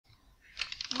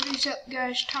What's up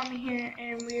guys, Tommy here,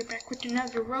 and we're back with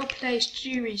another roleplay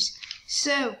series.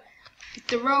 So,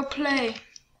 the roleplay,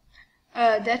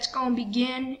 that's gonna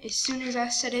begin as soon as I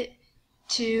set it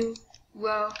to,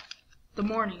 well, the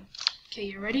morning. Okay,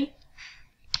 you ready?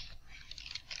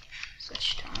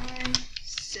 Such time,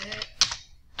 set,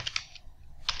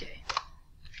 day.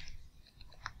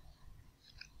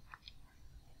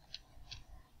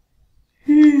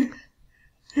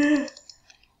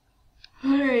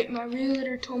 Alright, my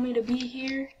realtor told me to be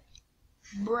here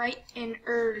bright and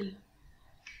early.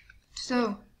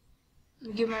 So,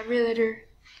 let me give my realtor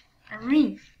a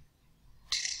ring.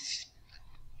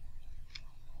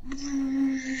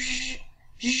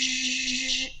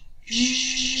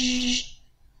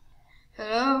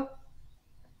 Hello?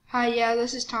 Hi, yeah,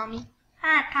 this is Tommy.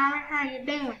 Hi, Tommy. How you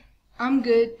doing? I'm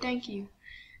good, thank you.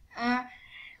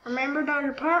 Remember those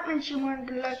apartments you wanted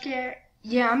to look at?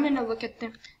 Yeah, I'm gonna look at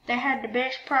them. They had the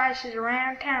best prices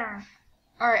around town.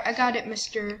 Alright, I got it,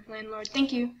 Mr. Landlord.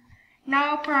 Thank you.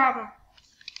 No problem.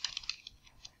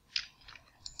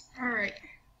 Alright.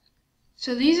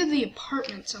 So these are the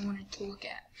apartments I wanted to look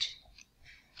at.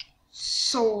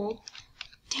 Sold.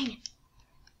 Dang it.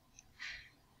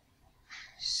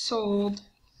 Sold.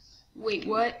 Wait,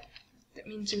 what? That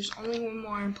means there's only one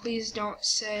more, and please don't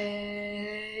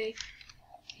say...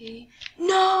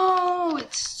 No!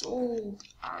 It's sold.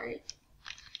 Alright.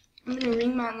 I'm gonna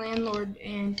ring my landlord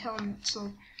and tell him it's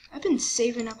sold. I've been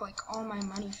saving up like all my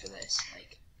money for this.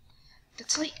 Like,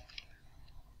 that's like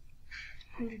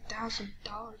 $100,000.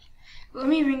 Let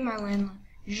me ring my landlord.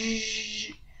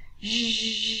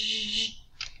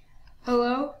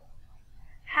 Hello?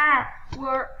 Hi.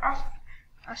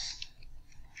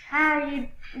 How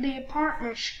the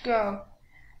apartments go? Are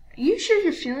you sure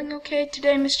you're feeling okay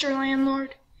today, Mr.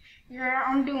 Landlord? Yeah,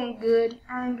 I'm doing good.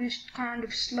 I'm just kind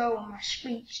of slow on my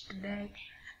speech today.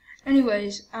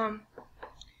 Anyways,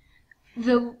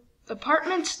 the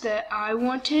apartments that I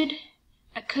wanted,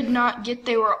 I could not get.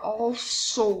 They were all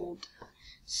sold.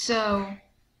 So,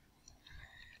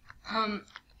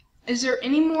 is there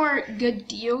any more good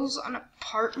deals on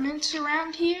apartments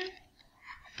around here?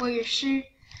 Well, you see,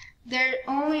 the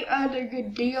only other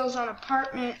good deals on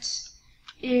apartments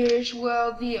is,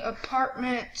 well, the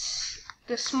apartments,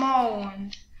 the small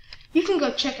ones. You can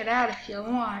go check it out if you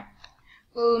want.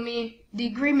 Well, I mean, the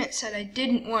agreement said I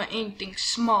didn't want anything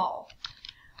small.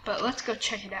 But let's go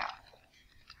check it out.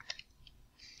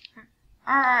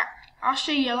 Alright, I'll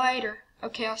see you later.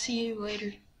 Okay, I'll see you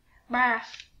later. Bye.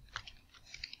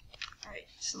 Alright,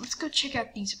 so let's go check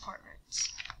out these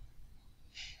apartments.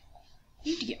 I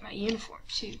need to get my uniform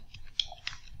too.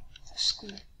 For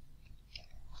school.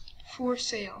 For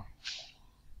sale.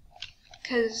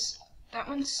 Because that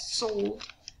one's sold.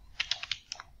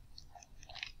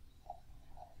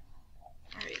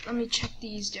 Alright, let me check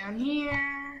these down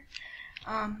here.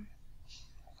 That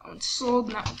one's sold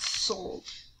and that one's sold.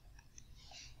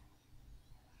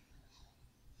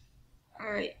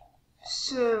 Alright,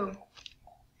 so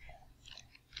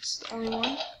it's the only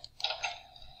one.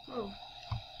 Whoa.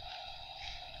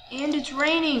 And it's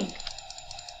raining.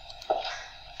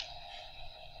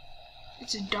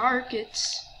 It's dark,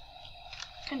 it's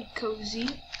kind of cozy.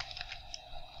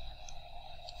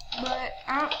 But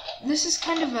this is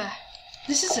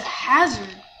a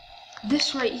hazard.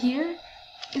 This right here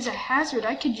is a hazard.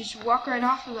 I could just walk right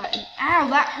off of that and ow,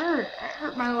 that hurt. That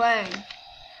hurt my leg.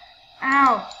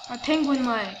 Ow, my penguin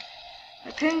leg.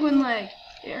 My penguin leg.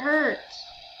 It hurts.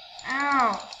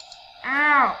 Ow.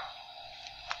 Ow.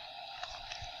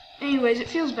 Anyways, it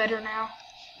feels better now.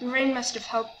 The rain must have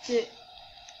helped it.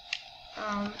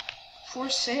 For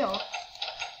sale.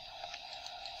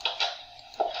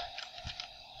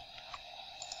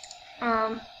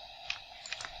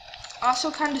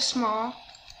 Also kind of small.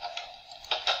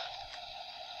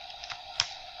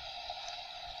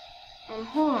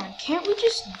 Hold on. Can't we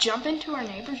just jump into our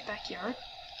neighbor's backyard?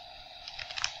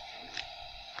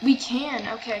 We can.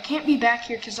 Okay, I can't be back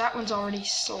here because that one's already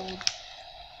sold.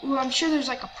 Well, I'm sure there's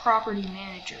like a property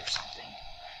manager or something.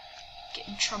 Get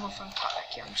in trouble if I'm caught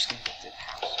back here. I'm just gonna get to the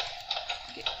house.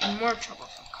 Get in more trouble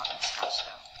if I'm caught in this house,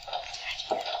 though. Get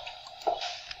out of here.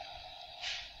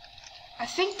 I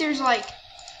think there's like,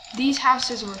 these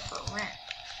houses were for rent.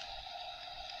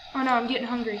 Oh no, I'm getting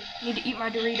hungry. I need to eat my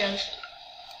Doritos.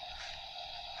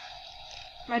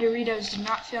 My Doritos did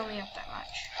not fill me up that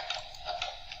much.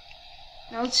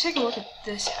 Now let's take a look at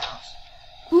this house.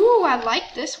 Ooh, I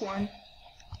like this one.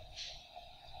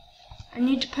 I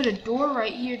need to put a door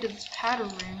right here to this powder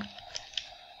room.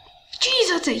 Jeez,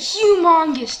 that's a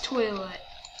humongous toilet.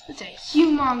 That's a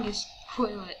humongous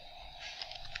toilet.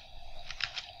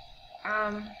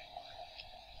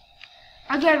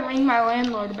 I gotta ring my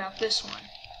landlord about this one.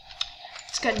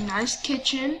 It's got a nice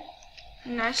kitchen, a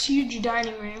nice huge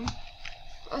dining room.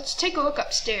 Let's take a look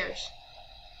upstairs.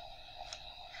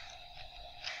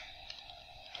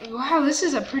 Wow, this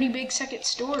is a pretty big second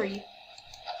story.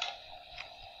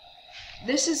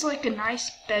 This is like a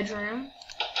nice bedroom.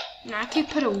 And I could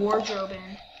put a wardrobe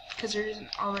in, because there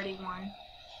isn't already one.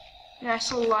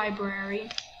 Nice little library.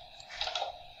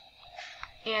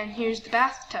 And here's the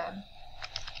bathtub.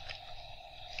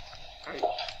 Alright.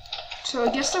 So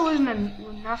I guess there wasn't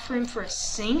enough room for a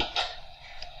sink.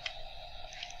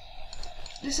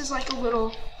 This is like a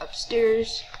little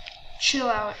upstairs chill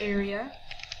out area.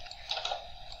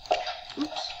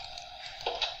 Oops.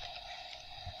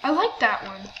 I like that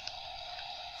one.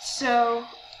 So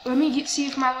let me see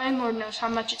if my landlord knows how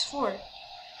much it's for.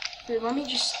 Here, let me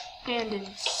just stand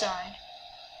inside.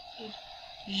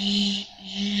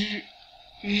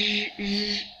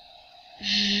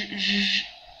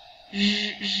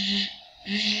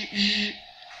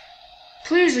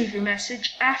 Please leave your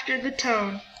message after the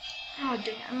tone. Oh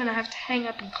dang, I'm gonna have to hang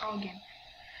up and call again.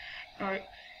 Alright.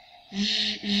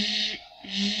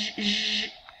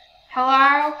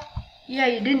 Hello? Yeah,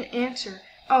 you didn't answer.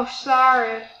 Oh,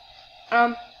 sorry.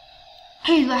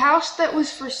 Hey, the house that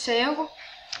was for sale,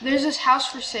 there's this house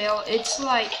for sale. It's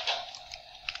like,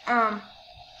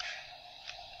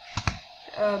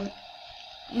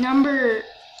 number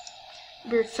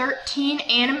 13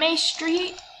 Anime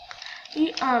Street.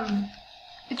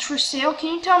 It's for sale.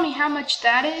 Can you tell me how much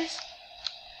that is?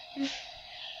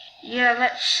 Yeah,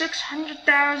 that's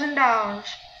 $600,000.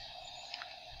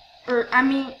 Or, I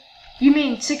mean, you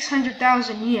mean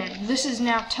 600,000 yen. This is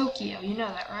now Tokyo, you know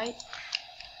that, right?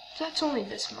 That's only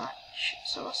this much,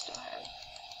 so I'll still have.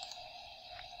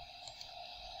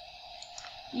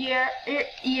 Yeah,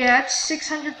 it's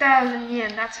 600,000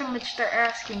 yen. That's how much they're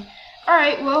asking.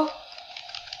 Alright, well,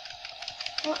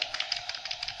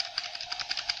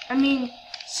 I mean,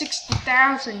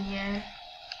 60,000 yen.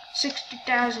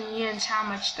 60,000 yen is how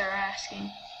much they're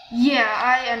asking. Yeah,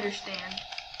 I understand.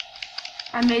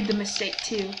 I made the mistake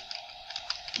too.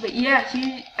 But yeah,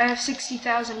 I have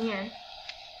 60,000 yen.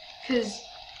 Because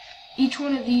each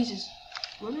one of these is...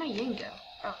 Where'd my yen go?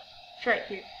 Oh, it's right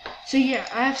here. So yeah,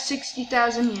 I have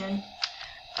 60,000 yen.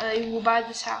 I will buy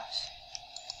this house.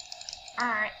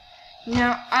 Alright.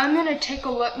 Now, I'm going to take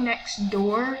a look next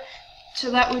door.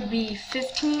 So that would be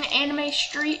 15 Anime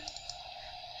Street.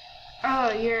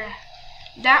 Oh, yeah.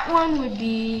 That one would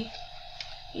be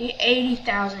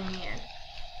 80,000 yen.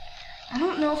 I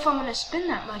don't know if I'm going to spend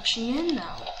that much yen,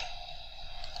 though.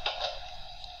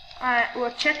 Alright,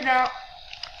 well, check it out.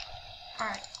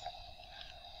 Alright.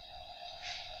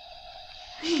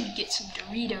 I need to get some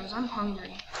Doritos. I'm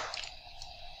hungry.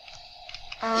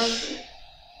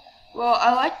 Well,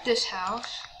 I like this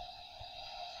house.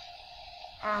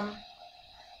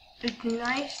 It's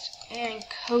nice and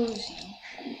cozy.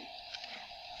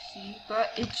 See,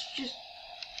 but it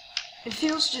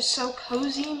feels just so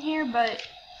cozy in here, but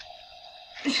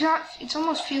it's not, it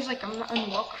almost feels like I'm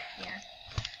unwelcome here.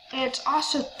 And it's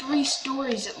also 3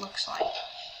 stories, it looks like.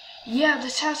 Yeah,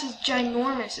 this house is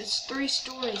ginormous. It's 3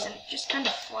 stories and it's just kind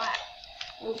of flat.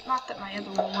 Well, not that my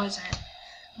other one wasn't,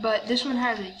 but this one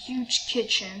has a huge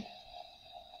kitchen.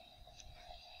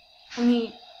 I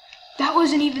mean, that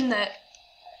wasn't even that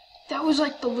was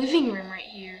like the living room right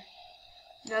here.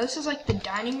 Now this is like the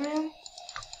dining room.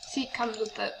 See, it comes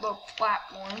with that little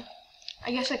platform.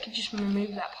 I guess I could just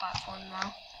remove that platform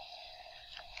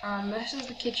now. This is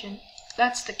the kitchen.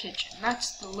 That's the kitchen.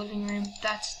 That's the living room.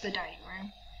 That's the dining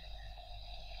room.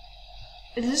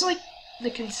 Is this like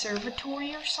the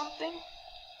conservatory or something?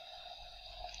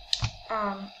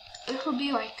 This would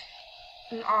be like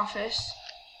an office.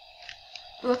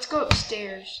 But let's go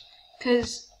upstairs,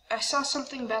 because I saw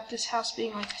something about this house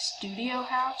being like a studio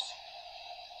house.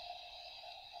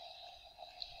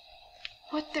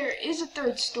 What? There is a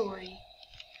 3rd story.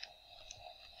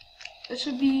 This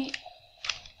would be...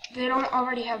 They don't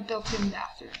already have built-in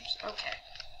bathrooms. Okay.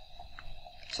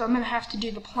 So I'm going to have to do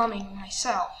the plumbing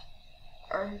myself.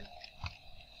 Or...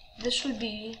 This would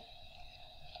be...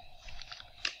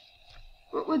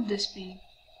 What would this be?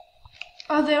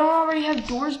 Oh, they don't already have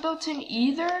doors built in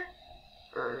either?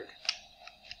 Or...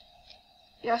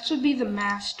 Yeah, this would be the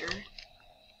master.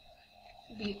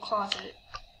 It'd be a closet.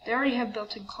 They already have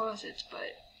built-in closets,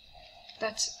 but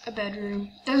that's a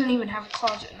bedroom. Doesn't even have a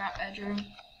closet in that bedroom.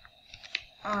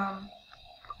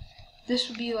 This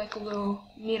would be like a little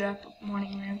meet-up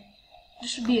morning room.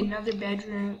 This would be another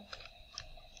bedroom.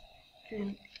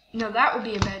 No, that would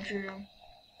be a bedroom.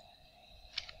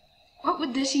 What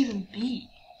would this even be?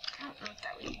 I don't know what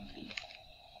that would even be.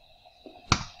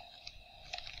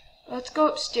 Let's go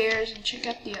upstairs and check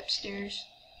out the upstairs.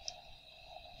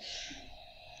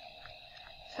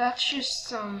 That's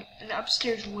just an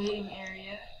upstairs waiting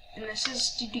area, and this is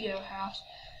studio house.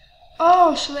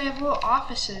 Oh, so they have little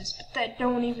offices, but that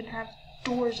don't even have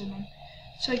doors in them.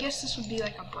 So I guess this would be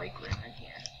like a break room in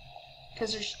here,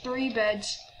 because there's 3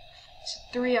 beds, so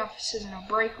 3 offices and a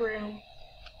break room.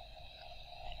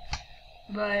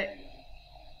 But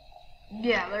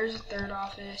yeah, there's a 3rd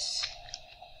office.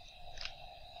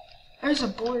 There's a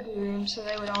boardroom, so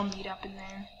they would all meet up in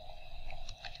there.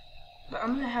 But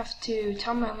I'm gonna have to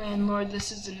tell my landlord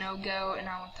this is a no-go and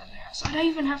I want the other house. I'd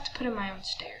even have to put in my own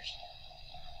stairs.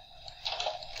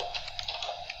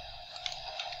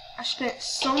 I spent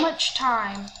so much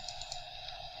time,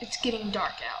 it's getting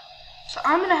dark out. So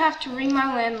I'm gonna have to ring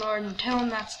my landlord and tell him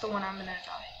that's the one I'm gonna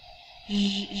die.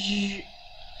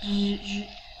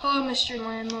 Hello, Mr.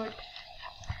 Landlord.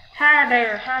 Hi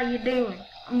there, how you doing?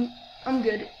 I'm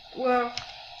good. Well,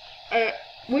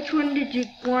 which one did you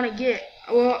want to get?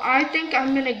 Well, I think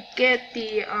I'm gonna get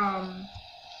the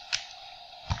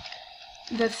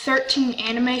 13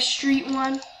 Anime Street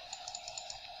one.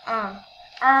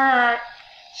 Alright.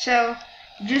 So,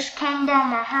 just come by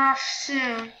my house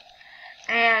soon.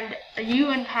 And are you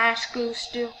in high school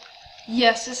still?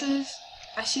 Yes, this is.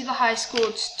 I see the high school.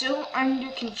 It's still under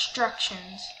construction.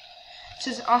 It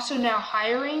says also now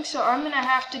hiring, so I'm gonna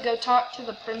have to go talk to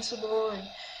the principal and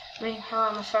ring her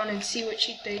on the phone and see what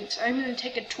she thinks. I'm gonna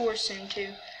take a tour soon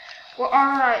too. Well,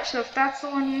 alright, so if that's the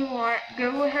one you want,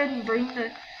 go ahead and bring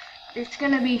it's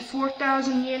gonna be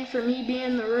 4,000 yen for me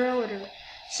being the realtor.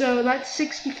 So that's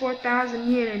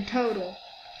 64,000 yen in total.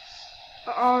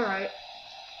 Alright.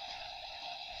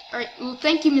 Alright, well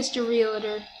thank you, Mr.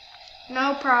 Realtor.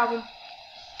 No problem.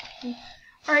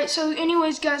 Alright, so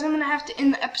anyways guys, I'm gonna have to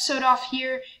end the episode off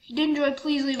here. If you did enjoy,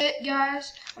 please leave it,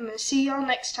 guys. I'm gonna see y'all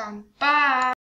next time. Bye!